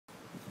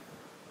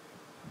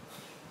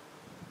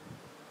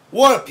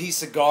What a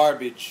piece of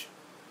garbage.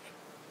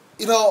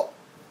 You know,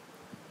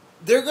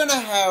 they're going to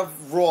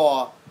have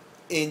Raw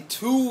in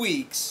 2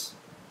 weeks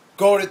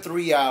go to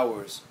 3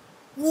 hours.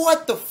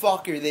 What the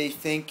fuck are they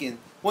thinking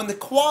when the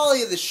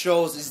quality of the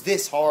shows is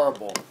this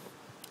horrible?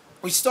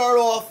 We start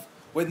off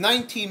with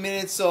 19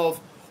 minutes of,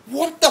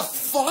 what the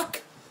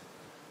fuck?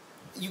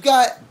 You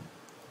got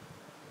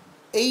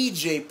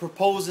AJ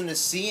proposing to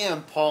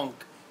CM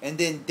Punk, and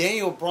then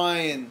Daniel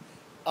Bryan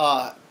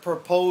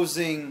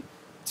proposing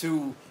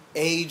to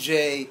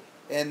AJ,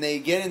 and they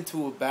get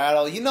into a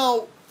battle. You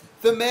know,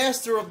 the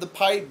master of the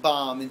pipe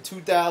bomb in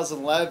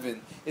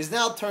 2011 is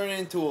now turning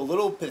into a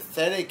little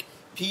pathetic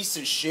piece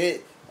of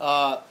shit,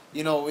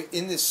 you know,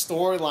 in this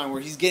storyline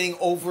where he's getting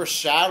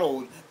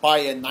overshadowed by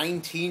a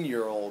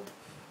 19-year-old.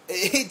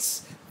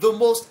 It's the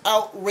most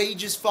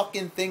outrageous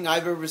fucking thing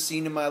I've ever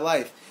seen in my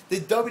life. The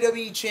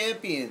WWE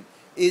champion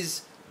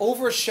is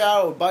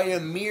overshadowed by a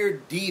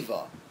mere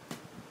diva.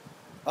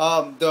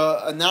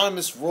 The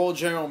anonymous Raw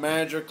general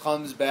manager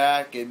comes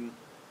back, and,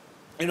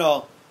 you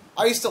know,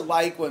 I used to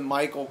like when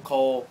Michael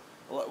Cole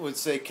would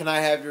say, "Can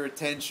I have your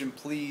attention,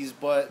 please?"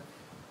 But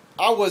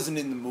I wasn't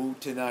in the mood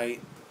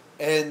tonight.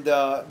 And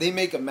they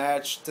make a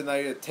match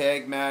tonight, a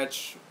tag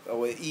match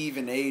with Eve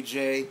and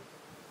AJ.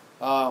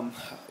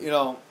 You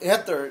know,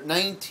 after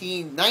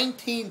 19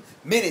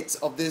 minutes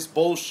of this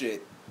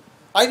bullshit,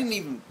 I didn't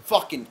even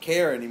fucking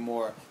care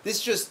anymore.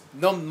 This just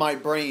numbed my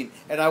brain,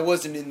 and I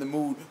wasn't in the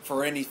mood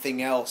for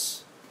anything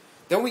else.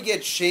 Then we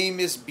get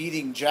Sheamus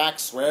beating Jack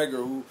Swagger,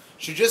 who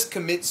should just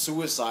commit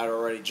suicide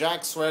already.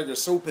 Jack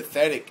Swagger's so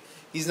pathetic.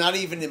 He's not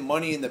even in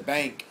Money in the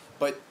Bank,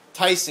 but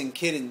Tyson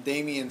Kidd and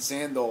Damian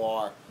Sandow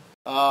are.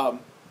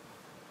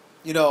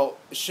 You know,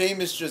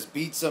 Sheamus just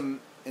beats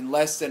him in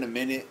less than a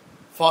minute.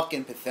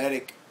 Fucking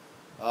pathetic.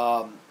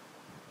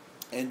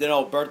 And then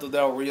Alberto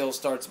Del Rio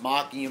starts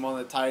mocking him on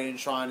the Titan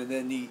Shrine, and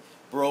then the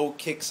bro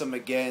kicks him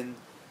again.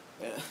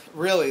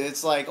 Really,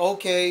 it's like,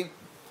 okay,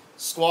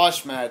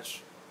 squash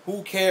match.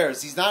 Who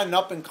cares? He's not an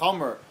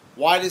up-and-comer.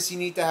 Why does he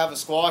need to have a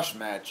squash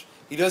match?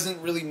 He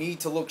doesn't really need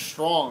to look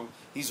strong.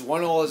 He's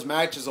won all his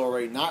matches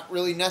already. Not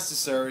really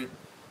necessary.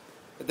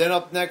 But then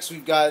up next,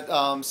 we've got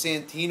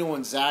Santino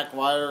and Zack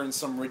Ryder in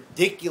some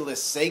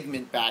ridiculous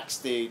segment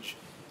backstage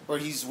where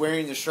he's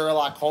wearing the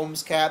Sherlock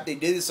Holmes cap. They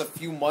did this a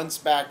few months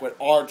back with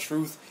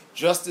R-Truth.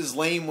 Just as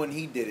lame when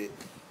he did it.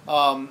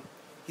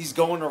 He's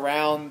going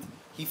around.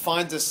 He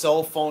finds a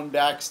cell phone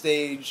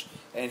backstage,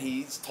 and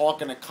he's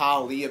talking to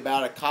Khali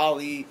about it.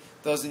 Khali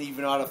doesn't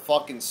even know how to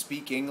fucking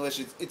speak English.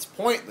 It's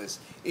pointless.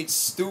 It's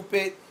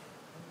stupid.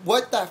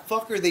 What the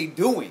fuck are they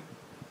doing?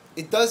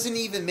 It doesn't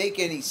even make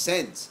any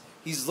sense.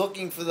 He's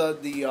looking for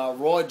the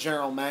Raw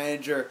general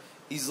manager.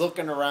 He's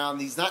looking around.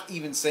 He's not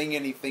even saying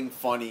anything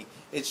funny.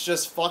 It's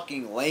just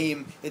fucking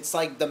lame. It's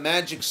like the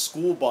Magic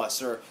School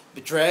Bus or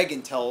the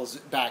Dragon Tells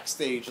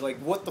backstage. Like,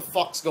 what the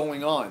fuck's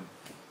going on?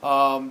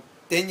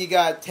 Then you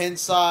got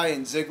Tensai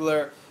and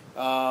Ziggler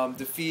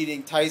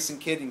defeating Tyson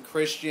Kidd and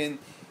Christian.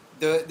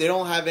 They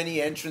don't have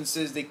any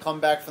entrances. They come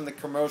back from the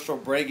commercial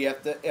break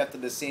after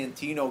the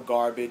Santino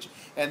garbage,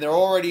 and they're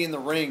already in the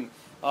ring.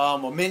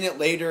 A minute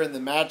later, and the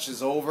match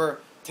is over.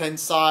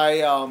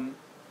 Tensai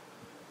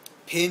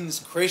pins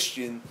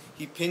Christian.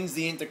 He pins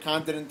the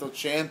Intercontinental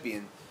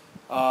Champion.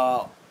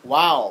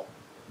 Wow.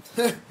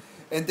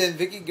 And then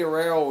Vicky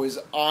Guerrero is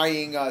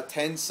eyeing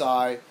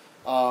Tensai,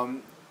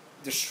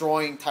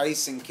 destroying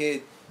Tyson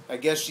Kidd. I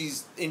guess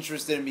she's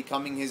interested in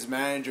becoming his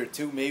manager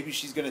too. Maybe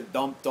she's going to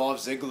dump Dolph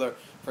Ziggler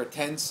for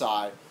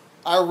Tensai.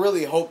 I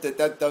really hope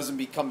that doesn't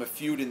become a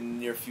feud in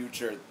the near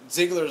future.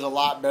 Ziggler's a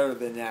lot better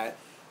than that.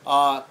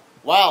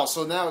 Wow,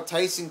 so now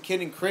Tyson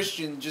Kidd and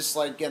Christian just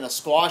like in a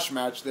squash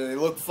match there. They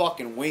look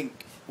fucking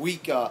weak.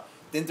 The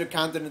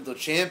Intercontinental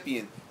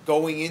Champion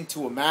going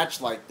into a match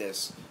like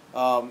this.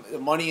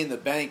 Money in the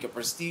Bank, a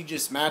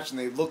prestigious match, and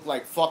they look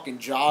like fucking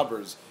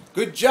jobbers.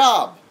 Good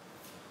job!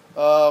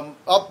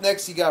 Up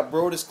next, you got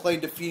Brodus Clay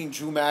defeating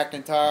Drew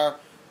McIntyre.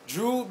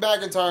 Drew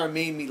McIntyre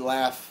made me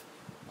laugh.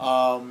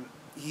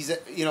 He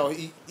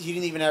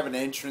didn't even have an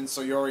entrance,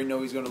 so you already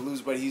know he's going to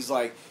lose. But he's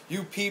like,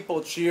 you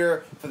people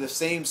cheer for the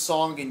same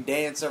song and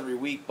dance every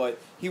week, but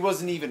he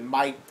wasn't even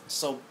mic'd,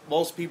 so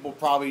most people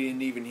probably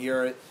didn't even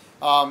hear it.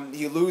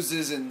 He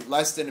loses in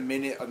less than a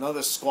minute.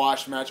 Another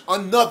squash match.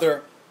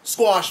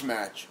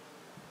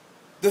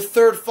 The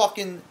third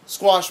fucking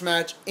squash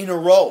match in a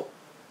row.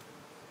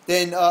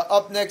 Then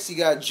up next, you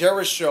got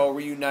Jericho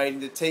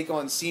reuniting to take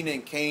on Cena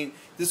and Kane.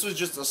 This was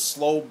just a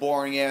slow,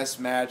 boring-ass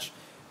match.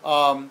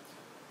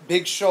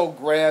 Big Show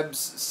grabs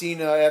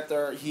Cena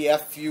after he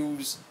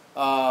F-fused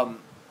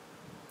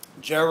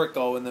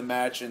Jericho in the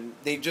match, and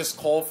they just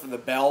call for the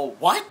bell.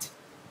 What?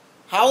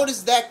 How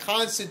does that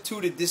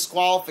constitute a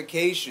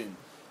disqualification?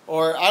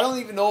 Or I don't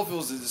even know if it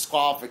was a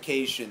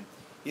disqualification.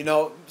 You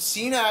know,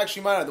 Cena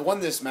actually might have won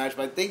this match,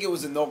 but I think it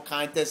was a no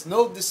contest.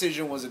 No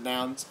decision was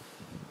announced.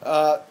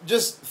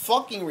 Just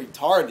fucking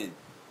retarded.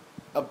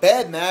 A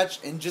bad match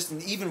and just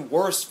an even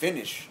worse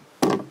finish.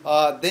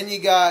 Then you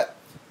got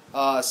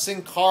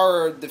Sin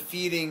Cara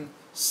defeating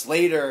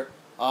Slater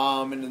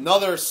In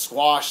another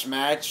squash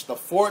match, the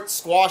fourth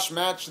squash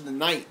match of the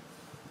night.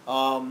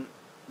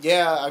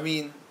 Yeah, I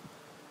mean,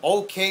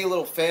 okay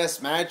little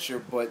fast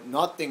matcher, but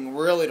nothing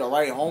really to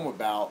write home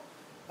about.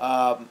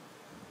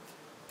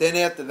 Then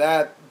after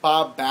that,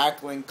 Bob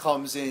Backlund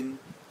comes in,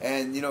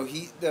 and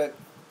the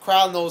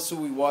crowd knows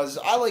who he was.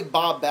 I like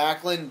Bob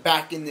Backlund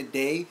back in the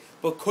day,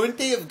 but couldn't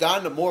they have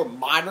gotten a more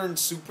modern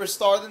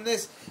superstar than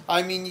this?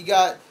 I mean, you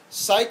got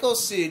Psycho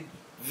Sid,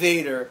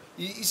 Vader.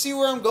 You see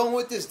where I'm going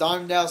with this?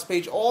 Diamond Dallas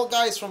Page, all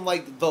guys from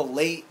like the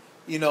late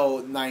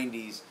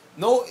 90s.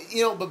 No,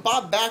 but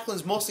Bob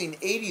Backlund's mostly an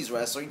 80s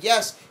wrestler.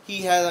 Yes,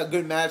 he had a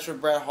good match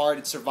with Bret Hart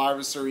at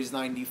Survivor Series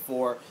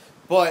 94,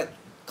 but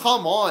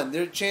come on,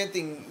 they're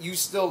chanting, "You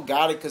still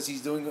got it," because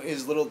he's doing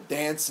his little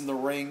dance in the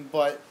ring.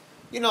 But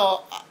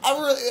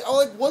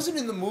I wasn't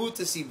in the mood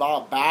to see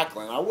Bob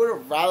Backlund. I would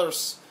have rather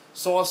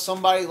saw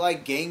somebody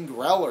like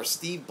Gangrel or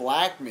Steve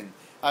Blackman.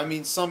 I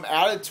mean, some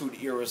Attitude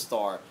Era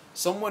star,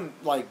 someone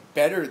like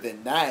better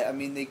than that. I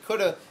mean, they could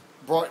have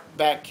brought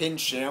back Ken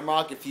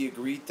Shamrock if he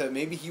agreed to.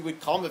 Maybe he would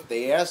come if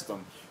they asked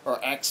him, or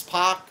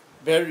X-Pac.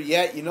 Better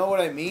yet, you know what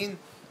I mean?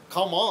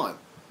 Come on.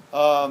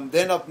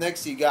 Then up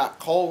next you got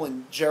Cole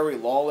and Jerry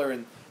Lawler,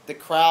 and the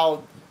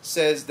crowd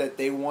says that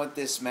they want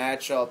this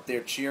matchup.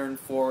 They're cheering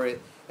for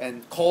it,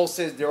 and Cole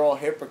says they're all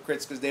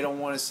hypocrites because they don't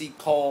want to see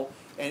Cole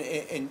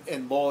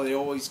and Lawler. They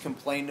always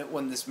complain that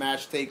when this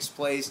match takes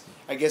place.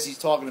 I guess he's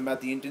talking about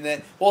the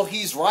internet. Well,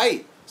 he's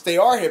right. They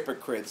are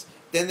hypocrites.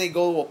 Then they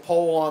go to a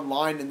poll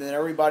online, and then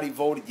everybody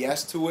voted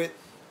yes to it.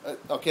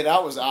 Okay,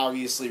 that was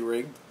obviously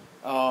rigged.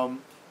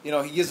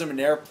 He gives him an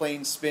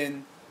airplane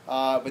spin.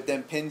 But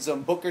then pins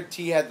him. Booker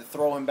T had to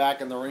throw him back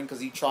in the ring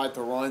because he tried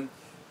to run.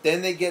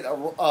 Then they get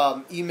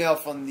an email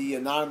from the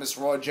anonymous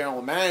Raw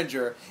general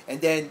manager,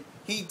 and then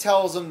he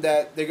tells them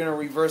that they're going to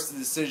reverse the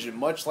decision,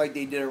 much like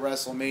they did at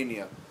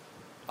WrestleMania.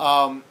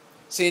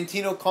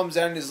 Santino comes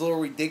out in his little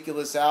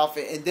ridiculous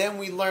outfit, and then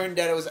we learned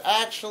that it was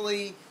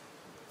actually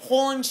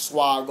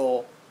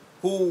Hornswoggle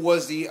who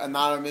was the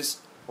anonymous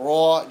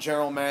Raw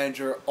general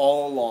manager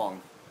all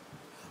along.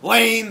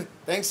 Lane,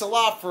 thanks a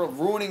lot for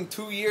ruining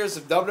 2 years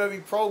of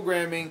WWE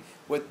programming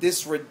with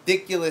this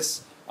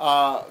ridiculous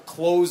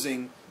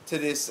closing to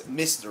this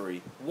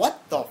mystery. What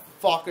the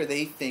fuck are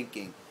they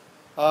thinking?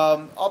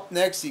 Up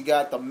next, you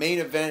got the main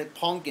event,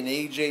 Punk and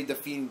AJ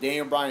defeating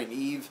Daniel Bryan and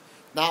Eve.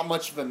 Not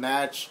much of a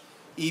match.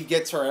 Eve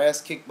gets her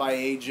ass kicked by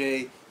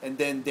AJ, and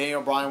then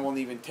Daniel Bryan won't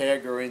even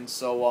tag her in,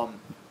 so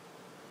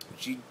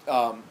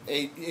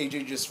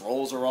AJ just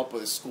rolls her up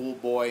with a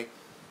schoolboy.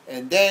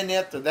 And then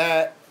after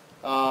that,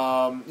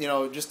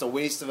 just a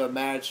waste of a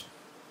match.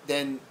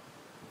 Then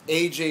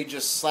AJ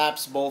just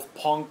slaps both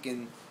Punk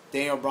and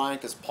Daniel Bryan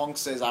because Punk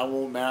says, "I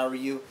won't marry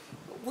you."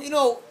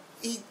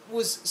 He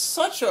was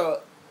such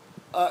a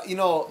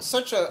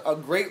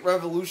great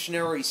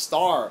revolutionary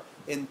star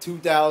in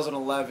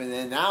 2011,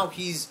 and now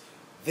he's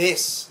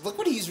this. Look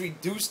what he's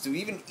reduced to.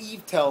 Even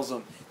Eve tells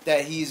him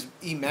that he's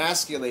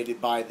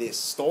emasculated by this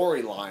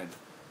storyline.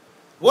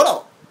 What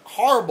a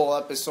horrible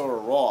episode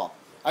of Raw.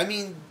 I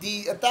mean,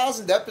 the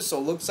 1000th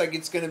episode looks like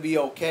it's going to be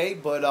okay,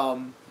 but,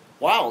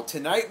 wow,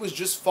 tonight was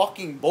just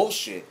fucking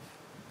bullshit.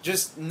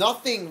 Just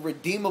nothing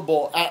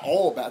redeemable at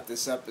all about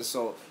this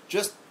episode.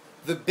 Just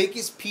the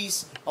biggest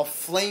piece of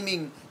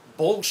flaming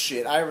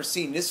bullshit I ever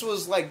seen. This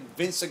was like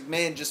Vince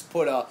McMahon just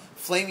put a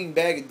flaming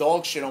bag of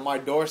dog shit on my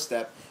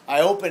doorstep.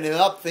 I open it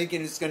up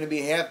thinking it's going to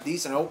be half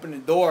decent. I open the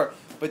door,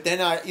 but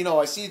then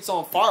I see it's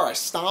on fire. I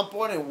stomp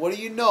on it, and what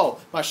do you know?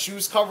 My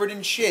shoe's covered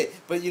in shit.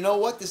 But you know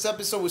what? This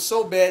episode was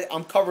so bad,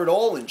 I'm covered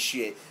all in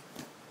shit.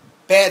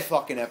 Bad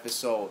fucking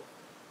episode.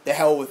 The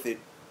hell with it.